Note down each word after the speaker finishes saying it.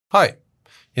Hi!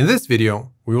 In this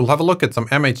video, we will have a look at some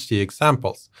MHT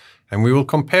examples, and we will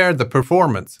compare the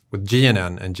performance with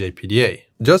GNN and JPDA.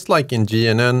 Just like in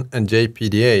GNN and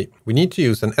JPDA, we need to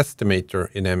use an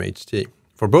estimator in MHT.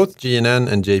 For both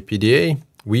GNN and JPDA,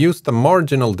 we use the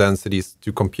marginal densities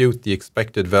to compute the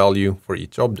expected value for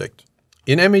each object.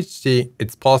 In MHT,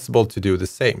 it's possible to do the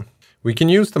same. We can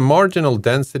use the marginal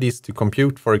densities to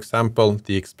compute, for example,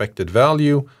 the expected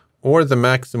value or the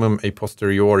maximum a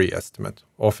posteriori estimate,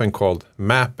 often called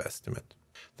map estimate.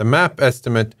 The map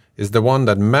estimate is the one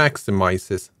that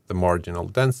maximizes the marginal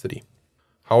density.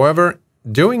 However,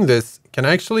 doing this can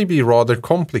actually be rather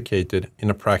complicated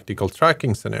in a practical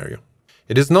tracking scenario.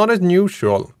 It is not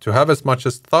unusual to have as much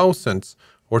as thousands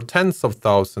or tens of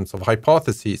thousands of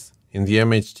hypotheses in the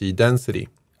MHT density.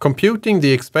 Computing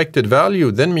the expected value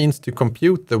then means to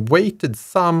compute the weighted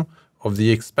sum of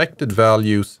the expected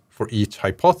values for each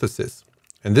hypothesis.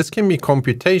 And this can be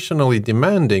computationally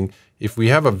demanding if we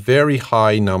have a very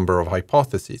high number of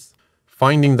hypotheses.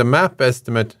 Finding the map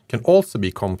estimate can also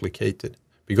be complicated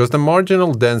because the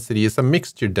marginal density is a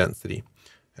mixture density.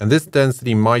 And this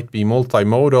density might be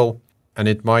multimodal and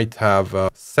it might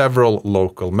have several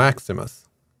local maximas.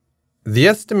 The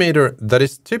estimator that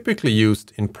is typically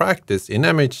used in practice in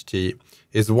MHT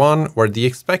is one where the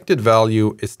expected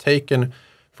value is taken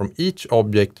from each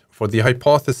object for the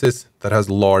hypothesis that has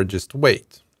largest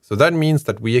weight. So that means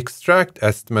that we extract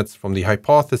estimates from the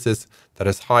hypothesis that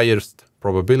has highest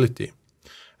probability.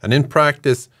 And in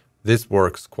practice, this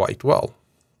works quite well.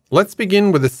 Let's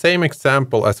begin with the same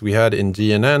example as we had in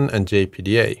GNN and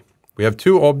JPDA. We have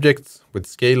two objects with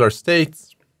scalar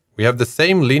states. We have the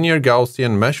same linear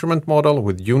Gaussian measurement model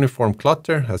with uniform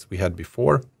clutter as we had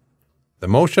before. The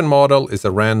motion model is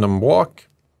a random walk.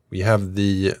 We have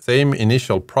the same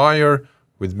initial prior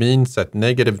with means at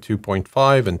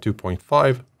 -2.5 and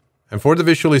 2.5. And for the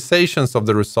visualizations of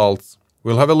the results,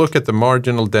 we'll have a look at the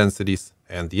marginal densities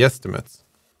and the estimates.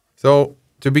 So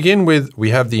to begin with, we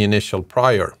have the initial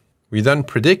prior. We then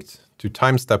predict to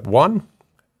time step 1,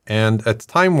 and at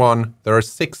time 1, there are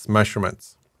 6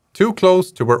 measurements. 2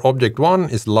 close to where object 1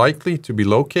 is likely to be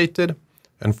located,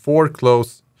 and 4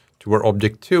 close to where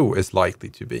object 2 is likely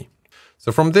to be.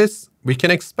 So from this, we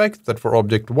can expect that for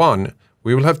object 1,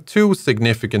 we will have 2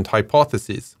 significant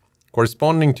hypotheses,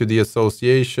 corresponding to the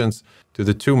associations to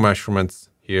the 2 measurements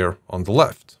here on the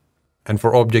left. And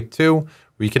for object 2,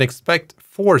 we can expect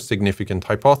 4 significant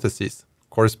hypotheses,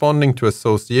 corresponding to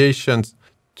associations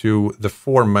to the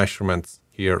 4 measurements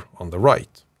here on the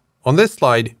right. On this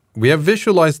slide, we have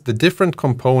visualized the different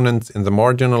components in the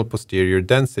marginal posterior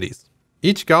densities.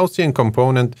 Each Gaussian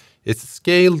component is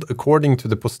scaled according to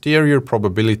the posterior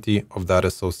probability of that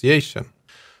association.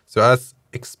 So as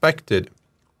expected,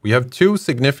 we have 2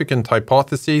 significant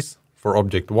hypotheses for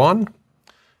object 1,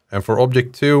 and for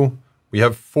object 2, we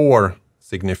have 4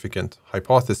 significant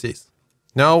hypotheses.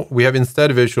 Now we have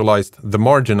instead visualized the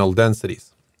marginal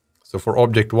densities. So for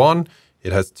object 1,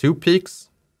 it has 2 peaks,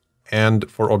 and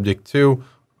for object 2,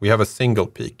 we have a single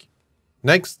peak.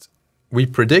 Next, we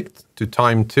predict to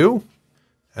time 2,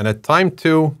 and at time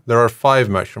 2, there are 5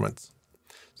 measurements.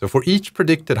 So for each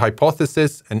predicted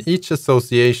hypothesis and each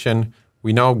association,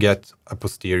 we now get a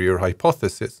posterior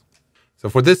hypothesis. So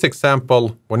for this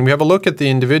example, when we have a look at the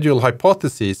individual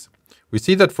hypotheses, we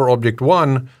see that for object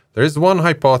 1, there is one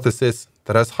hypothesis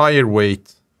that has higher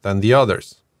weight than the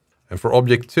others. And for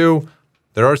object 2,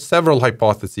 there are several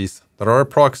hypotheses that are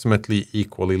approximately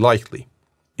equally likely.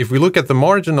 If we look at the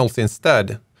marginals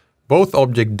instead, both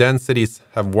object densities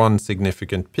have one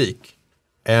significant peak.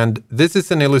 And this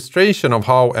is an illustration of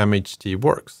how MHT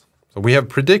works. So we have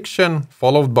prediction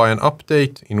followed by an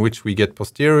update in which we get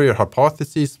posterior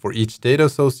hypotheses for each data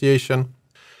association.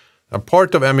 A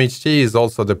part of MHT is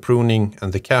also the pruning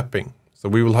and the capping. So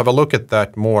we will have a look at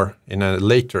that more in a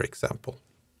later example.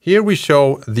 Here we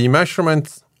show the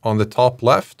measurements on the top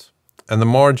left and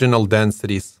the marginal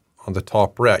densities on the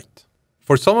top right.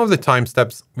 For some of the time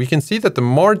steps, we can see that the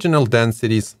marginal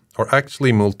densities are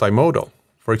actually multimodal.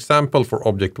 For example, for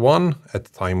object 1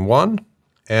 at time 1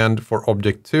 and for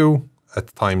object 2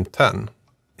 at time 10.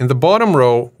 In the bottom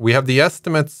row, we have the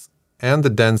estimates and the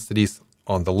densities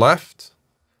on the left,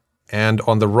 and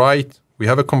on the right, we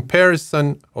have a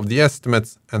comparison of the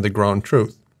estimates and the ground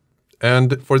truth.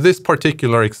 And for this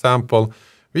particular example,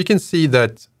 we can see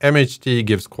that MHT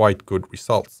gives quite good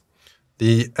results.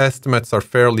 The estimates are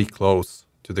fairly close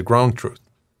to the ground truth.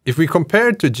 If we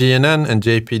compare to GNN and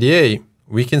JPDA,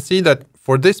 we can see that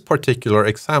for this particular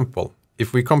example,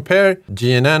 if we compare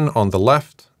GNN on the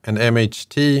left and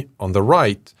MHT on the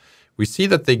right, we see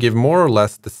that they give more or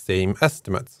less the same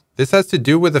estimates. This has to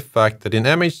do with the fact that in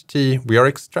MHT we are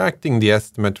extracting the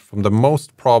estimate from the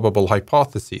most probable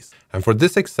hypotheses. And for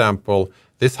this example,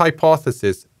 this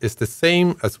hypothesis is the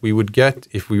same as we would get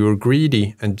if we were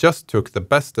greedy and just took the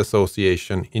best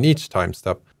association in each time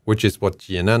step, which is what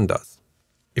GNN does.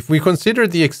 If we consider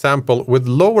the example with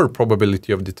lower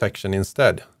probability of detection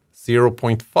instead,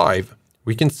 0.5,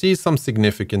 we can see some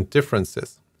significant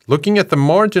differences. Looking at the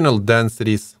marginal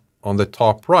densities on the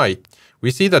top right, we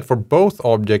see that for both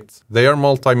objects, they are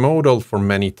multimodal for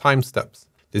many time steps.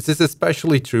 This is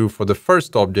especially true for the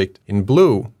first object in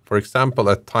blue. For example,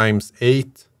 at times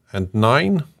 8 and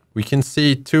 9, we can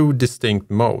see two distinct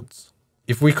modes.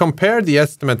 If we compare the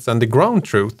estimates and the ground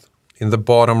truth in the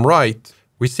bottom right,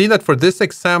 we see that for this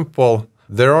example,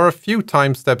 there are a few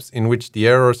time steps in which the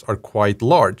errors are quite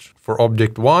large. For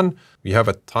object 1, we have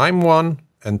at time 1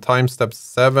 and time steps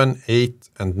 7, 8,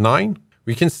 and 9.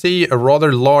 We can see a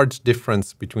rather large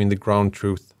difference between the ground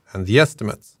truth and the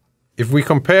estimates. If we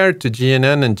compare to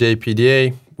GNN and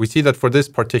JPDA, we see that for this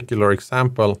particular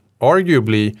example,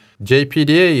 arguably,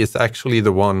 JPDA is actually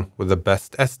the one with the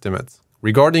best estimates.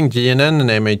 Regarding GNN and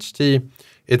MHT,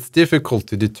 it's difficult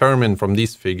to determine from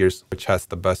these figures which has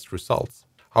the best results.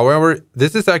 However,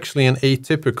 this is actually an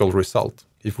atypical result.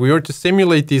 If we were to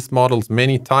simulate these models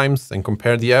many times and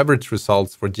compare the average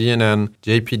results for GNN,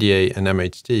 JPDA, and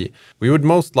MHT, we would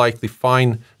most likely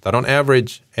find that on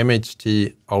average,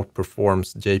 MHT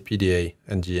outperforms JPDA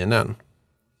and GNN.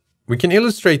 We can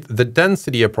illustrate the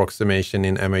density approximation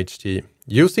in MHT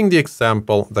using the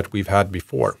example that we've had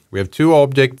before. We have two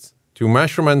objects, two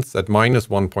measurements at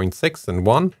 -1.6 and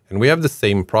 1, and we have the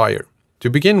same prior. To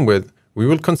begin with, we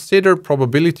will consider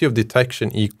probability of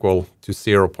detection equal to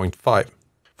 0.5.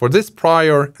 For this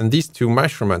prior and these two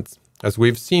measurements, as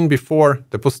we've seen before,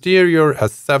 the posterior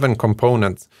has 7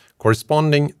 components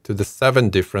corresponding to the 7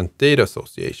 different data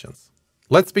associations.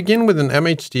 Let's begin with an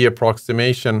MHT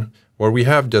approximation where we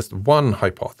have just one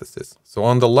hypothesis. So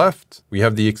on the left, we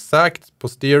have the exact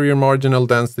posterior marginal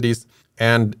densities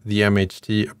and the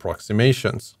MHT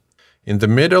approximations. In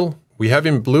the middle, we have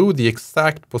in blue the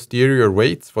exact posterior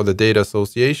weights for the data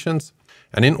associations,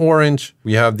 and in orange,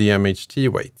 we have the MHT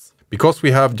weights. Because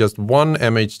we have just one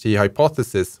MHT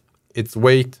hypothesis, its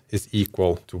weight is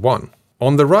equal to 1.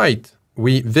 On the right,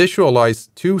 we visualize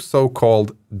two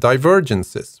so-called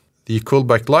divergences, the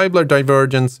Kullback-Leibler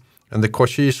divergence and the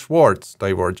Cauchy-Schwarz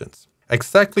divergence.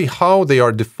 Exactly how they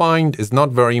are defined is not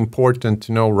very important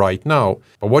to know right now,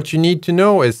 but what you need to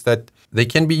know is that they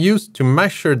can be used to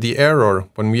measure the error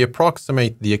when we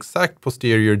approximate the exact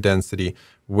posterior density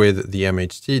with the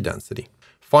MHT density.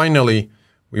 Finally,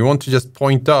 we want to just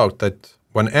point out that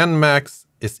when Nmax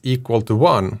is equal to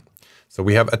 1, so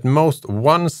we have at most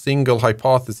one single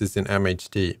hypothesis in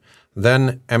MHT,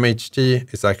 then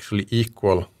MHT is actually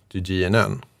equal to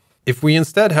GNN. If we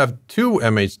instead have two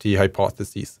MHT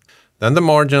hypotheses, then the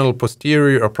marginal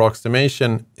posterior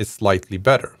approximation is slightly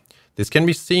better. This can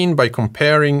be seen by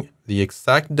comparing the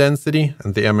exact density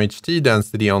and the MHT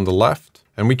density on the left,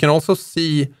 and we can also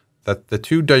see that the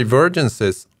two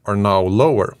divergences are now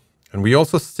lower. And we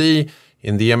also see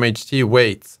in the MHT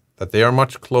weights that they are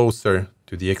much closer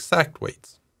to the exact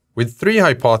weights. With 3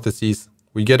 hypotheses,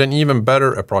 we get an even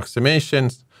better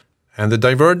approximations, and the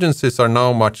divergences are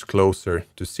now much closer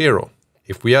to 0.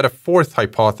 If we add a 4th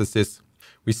hypothesis,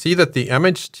 we see that the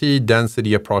MHT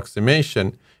density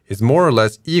approximation is more or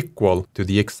less equal to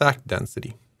the exact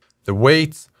density. The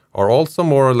weights are also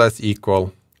more or less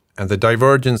equal, and the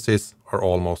divergences are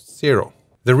almost 0.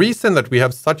 The reason that we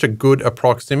have such a good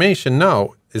approximation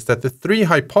now is that the 3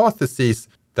 hypotheses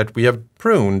that we have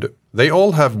pruned, they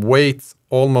all have weights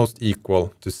almost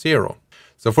equal to 0.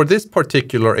 So for this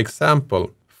particular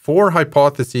example, 4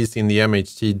 hypotheses in the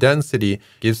MHT density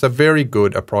gives a very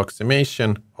good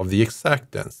approximation of the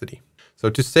exact density. So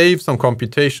to save some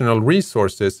computational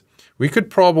resources, we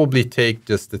could probably take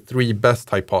just the 3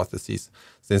 best hypotheses,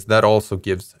 since that also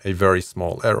gives a very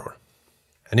small error.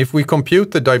 And if we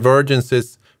compute the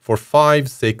divergences for 5,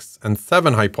 6, and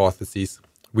 7 hypotheses,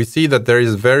 we see that there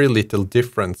is very little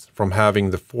difference from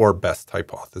having the 4 best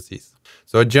hypotheses.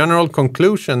 So a general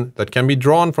conclusion that can be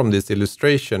drawn from this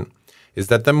illustration is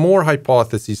that the more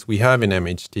hypotheses we have in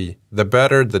MHT, the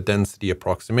better the density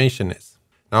approximation is.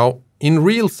 Now, in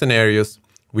real scenarios,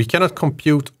 we cannot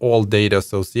compute all data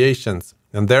associations,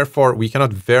 and therefore we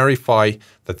cannot verify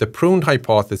that the pruned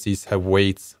hypotheses have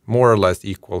weights more or less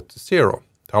equal to 0.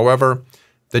 However,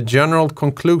 the general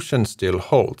conclusion still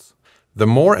holds. The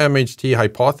more MHT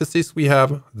hypotheses we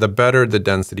have, the better the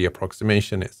density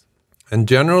approximation is. And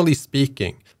generally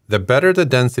speaking, the better the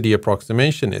density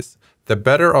approximation is, the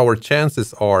better our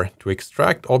chances are to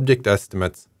extract object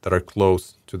estimates that are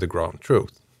close to the ground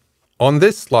truth. On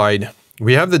this slide,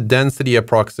 we have the density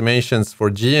approximations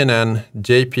for GNN,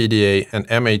 JPDA, and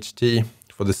MHT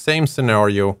for the same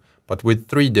scenario, but with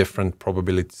 3 different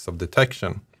probabilities of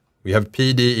detection. We have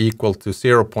PD equal to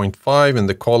 0.5 in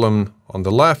the column on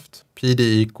the left, PD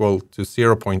equal to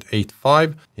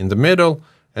 0.85 in the middle,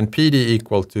 and PD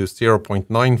equal to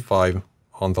 0.95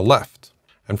 on the left.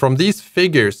 And from these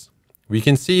figures, we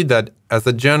can see that as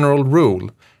a general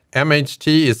rule, MHT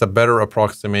is a better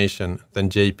approximation than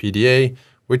JPDA,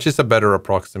 which is a better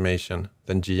approximation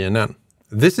than GNN.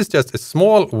 This is just a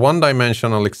small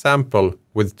one-dimensional example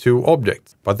with 2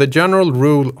 objects, but the general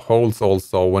rule holds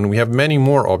also when we have many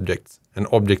more objects and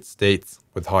object states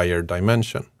with higher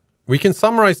dimension. We can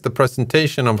summarize the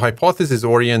presentation of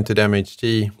hypothesis-oriented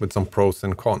MHT with some pros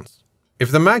and cons.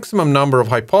 If the maximum number of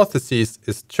hypotheses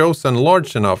is chosen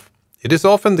large enough, it is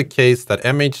often the case that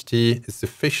MHT is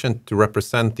sufficient to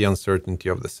represent the uncertainty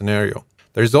of the scenario.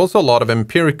 There is also a lot of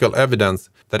empirical evidence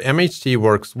that MHT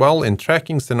works well in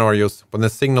tracking scenarios when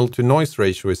the signal-to-noise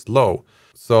ratio is low.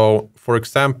 So, for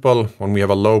example, when we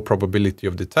have a low probability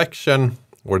of detection,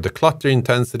 or the clutter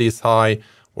intensity is high,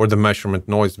 or the measurement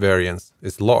noise variance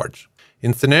is large.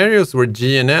 In scenarios where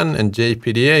GNN and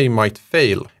JPDA might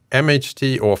fail,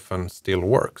 MHT often still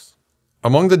works.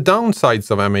 Among the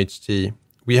downsides of MHT,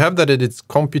 we have that it is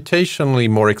computationally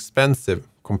more expensive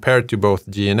compared to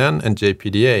both GNN and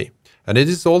JPDA, and it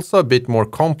is also a bit more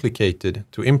complicated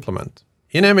to implement.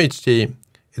 In MHT,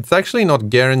 it's actually not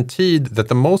guaranteed that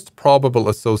the most probable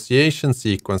association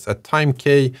sequence at time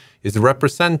k is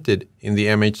represented in the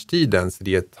MHT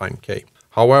density at time k.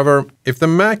 However, if the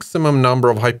maximum number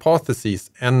of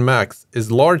hypotheses, Nmax,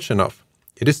 is large enough,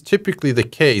 it is typically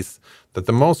the case that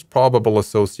the most probable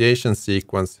association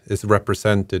sequence is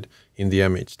represented in the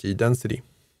MHT density.